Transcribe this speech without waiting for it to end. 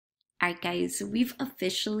All right, guys, we've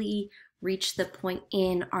officially reached the point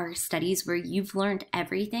in our studies where you've learned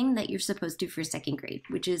everything that you're supposed to for second grade,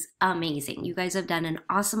 which is amazing. You guys have done an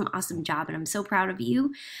awesome, awesome job, and I'm so proud of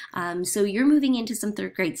you. So you're moving into some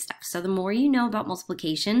third grade stuff. So the more you know about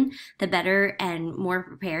multiplication, the better and more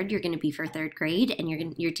prepared you're going to be for third grade, and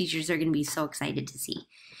your teachers are going to be so excited to see.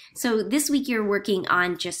 So this week you're working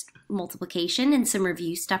on just multiplication and some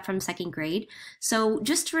review stuff from second grade. So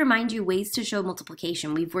just to remind you ways to show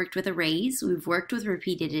multiplication, we've worked with arrays, we've worked with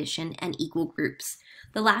repeated addition, and equal groups.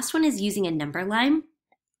 The last one is using a number line,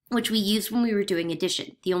 which we used when we were doing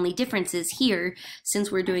addition. The only difference is here,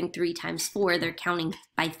 since we're doing 3 times 4, they're counting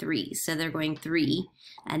by 3. So they're going 3,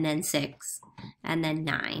 and then 6, and then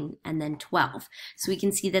 9, and then 12. So we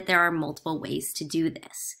can see that there are multiple ways to do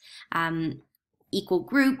this. Equal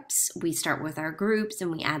groups, we start with our groups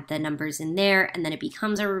and we add the numbers in there, and then it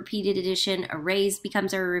becomes our repeated addition. Arrays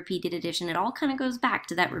becomes our repeated addition. It all kind of goes back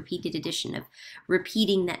to that repeated addition of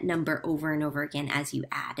repeating that number over and over again as you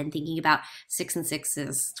add, and thinking about 6 and 6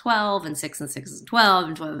 is 12, and 6 and 6 is 12,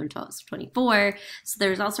 and 12 and 12 is 24. So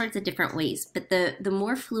there's all sorts of different ways, but the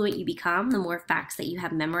more fluent you become, the more facts that you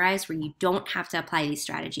have memorized where you don't have to apply these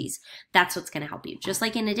strategies. That's what's going to help you. Just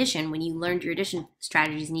like in addition, when you learned your addition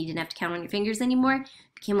strategies and you didn't have to count on your fingers anymore, it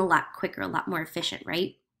became a lot quicker, a lot more efficient,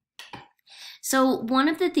 right? So one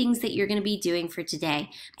of the things that you're going to be doing for today,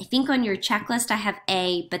 I think on your checklist I have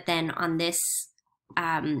A, but then on this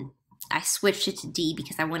I switched it to D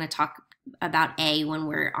because I want to talk about A when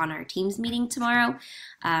we're on our Teams meeting tomorrow,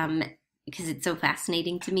 because it's so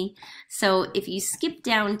fascinating to me. So if you skip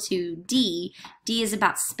down to D, D is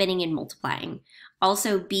about spinning and multiplying.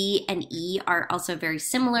 Also, B and E are also very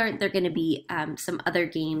similar. They're going to be some other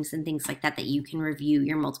games and things like that that you can review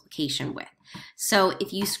your multiplication with. So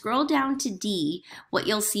if you scroll down to D, what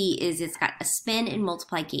you'll see is it's got a spin and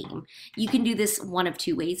multiply game. You can do this one of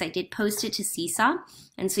 2 ways. I did post it to Seesaw,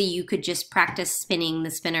 and so you could just practice spinning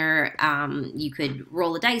the spinner. You could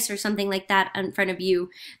roll a dice or something like that in front of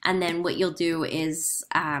you, and then what you'll do is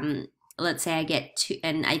let's say I get 2,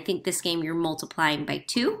 and I think this game you're multiplying by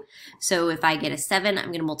 2. So if I get a 7, I'm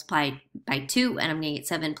going to multiply by 2, and I'm going to get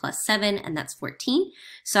 7 plus 7, and that's 14.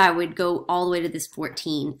 So I would go all the way to this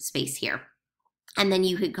 14 space here. And then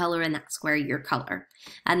you could color in that square your color.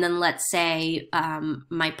 And then let's say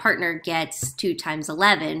my partner gets 2 times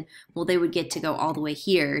 11. Well, they would get to go all the way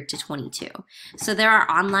here to 22. So there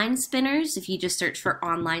are online spinners. If you just search for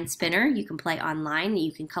online spinner, you can play online.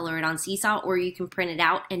 You can color it on Seesaw, or you can print it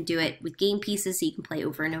out and do it with game pieces so you can play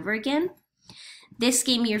over and over again. This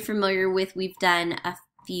game you're familiar with, we've done a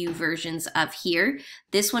few versions of here.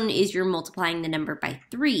 This one is you're multiplying the number by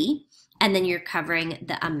 3, and then you're covering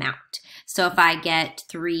the amount. So if I get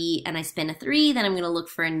 3 and I spin a 3, then I'm going to look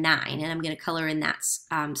for a 9, and I'm going to color in that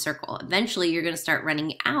circle. Eventually, you're going to start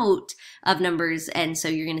running out of numbers, and so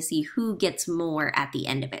you're going to see who gets more at the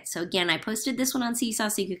end of it. So again, I posted this one on Seesaw,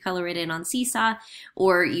 so you could color it in on Seesaw,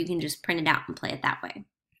 or you can just print it out and play it that way.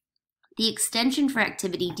 The extension for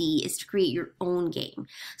Activity D is to create your own game.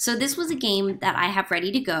 So this was a game that I have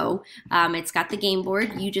ready to go. It's got the game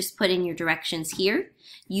board. You just put in your directions here.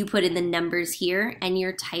 You put in the numbers here and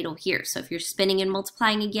your title here. So if you're spinning and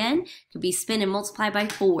multiplying again, it could be spin and multiply by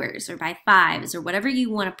 4s or by 5s or whatever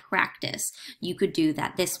you want to practice. You could do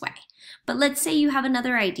that this way. But let's say you have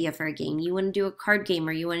another idea for a game. You want to do a card game,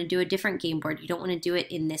 or you want to do a different game board. You don't want to do it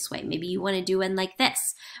in this way. Maybe you want to do one like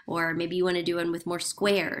this, or maybe you want to do one with more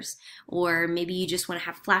squares, or maybe you just want to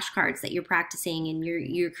have flashcards that you're practicing and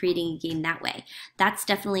you're creating a game that way. That's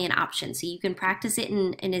definitely an option. So you can practice it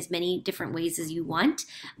in as many different ways as you want,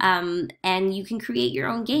 and you can create your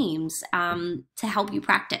own games to help you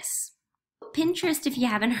practice. Pinterest, if you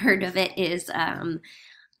haven't heard of it, is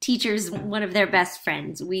teachers, one of their best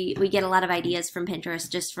friends. We get a lot of ideas from Pinterest,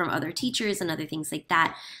 just from other teachers and other things like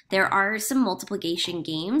that. There are some multiplication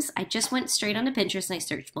games. I just went straight onto Pinterest and I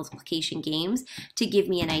searched multiplication games to give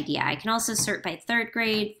me an idea. I can also sort by third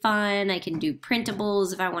grade, fun. I can do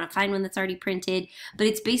printables if I want to find one that's already printed, but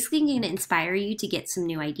it's basically going to inspire you to get some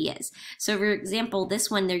new ideas. So for example, this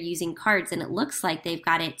one they're using cards, and it looks like they've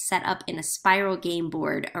got it set up in a spiral game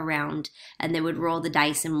board around, and they would roll the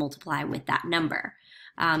dice and multiply with that number.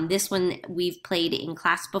 This one we've played in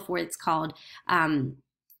class before. It's called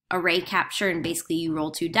array capture, and basically you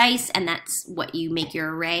roll 2 dice, and that's what you make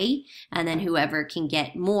your array, and then whoever can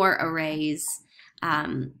get more arrays,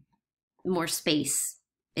 more space,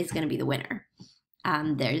 is going to be the winner.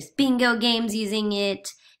 There's bingo games using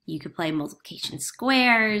it. You could play multiplication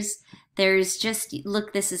squares. There's just,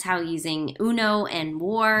 look, this is how using Uno and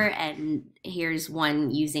War, and here's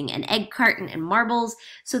one using an egg carton and marbles.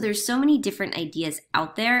 So there's so many different ideas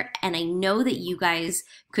out there, and I know that you guys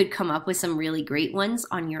could come up with some really great ones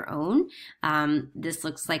on your own. This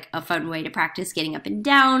looks like a fun way to practice getting up and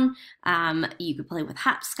down. You could play with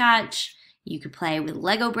hopscotch. You could play with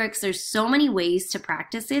Lego bricks. There's so many ways to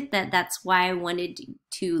practice it that's why I wanted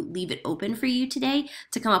to leave it open for you today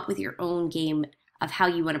to come up with your own game of how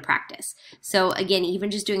you want to practice. So again,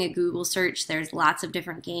 even just doing a Google search, there's lots of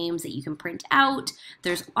different games that you can print out.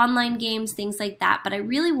 There's online games, things like that. But I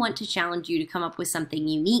really want to challenge you to come up with something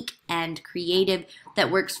unique and creative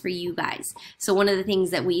that works for you guys. So one of the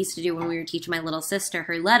things that we used to do when we were teaching my little sister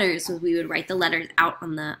her letters was we would write the letters out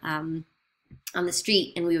on the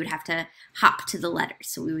street, and we would have to hop to the letters.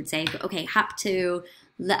 So we would say, okay, hop to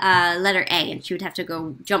letter A, and she would have to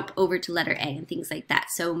go jump over to letter A and things like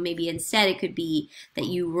that. So maybe instead it could be that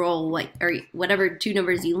you roll whatever two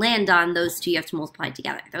numbers you land on, those two you have to multiply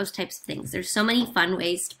together, those types of things. There's so many fun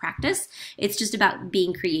ways to practice. It's just about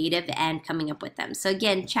being creative and coming up with them. So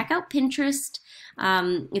again, check out Pinterest.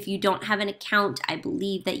 If you don't have an account, I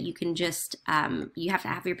believe that you can just, you have to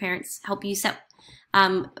have your parents help you set,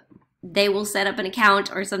 they will set up an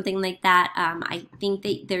account or something like that. I think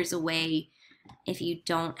that there's a way, if you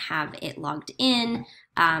don't have it logged in,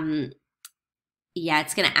 yeah,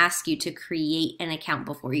 it's going to ask you to create an account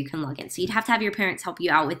before you can log in. So you'd have to have your parents help you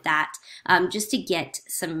out with that, just to get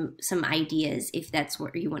some ideas if that's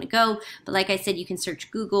where you want to go. But like I said, you can search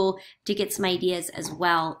Google to get some ideas as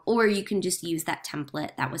well, or you can just use that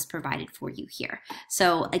template that was provided for you here.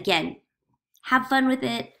 So again, have fun with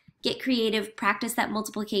it. Get creative, practice that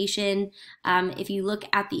multiplication. If you look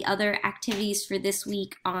at the other activities for this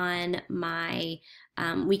week on my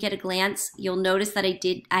Week at a Glance, you'll notice that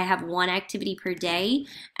I have one activity per day,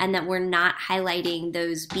 and that we're not highlighting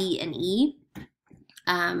those B and E.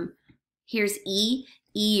 Here's E.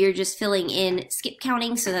 E, you're just filling in skip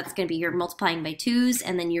counting, so that's going to be you're multiplying by twos,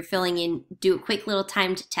 and then you're filling in, do a quick little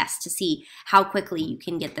timed test to see how quickly you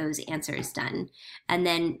can get those answers done. And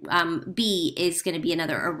then B is going to be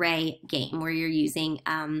another array game where you're using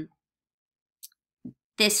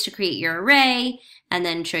this to create your array and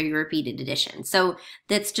then show your repeated addition. So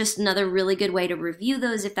that's just another really good way to review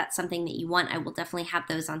those if that's something that you want. I will definitely have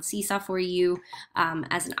those on Seesaw for you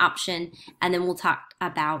as an option. And then we'll talk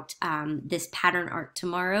about this pattern art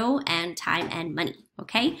tomorrow and time and money.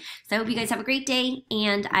 Okay, so I hope you guys have a great day,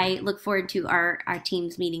 and I look forward to our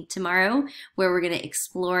team's meeting tomorrow, where we're going to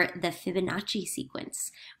explore the Fibonacci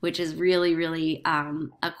sequence, which is really, really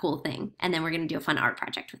a cool thing. And then we're going to do a fun art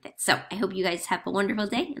project with it. So I hope you guys have a wonderful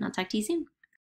day, and I'll talk to you soon.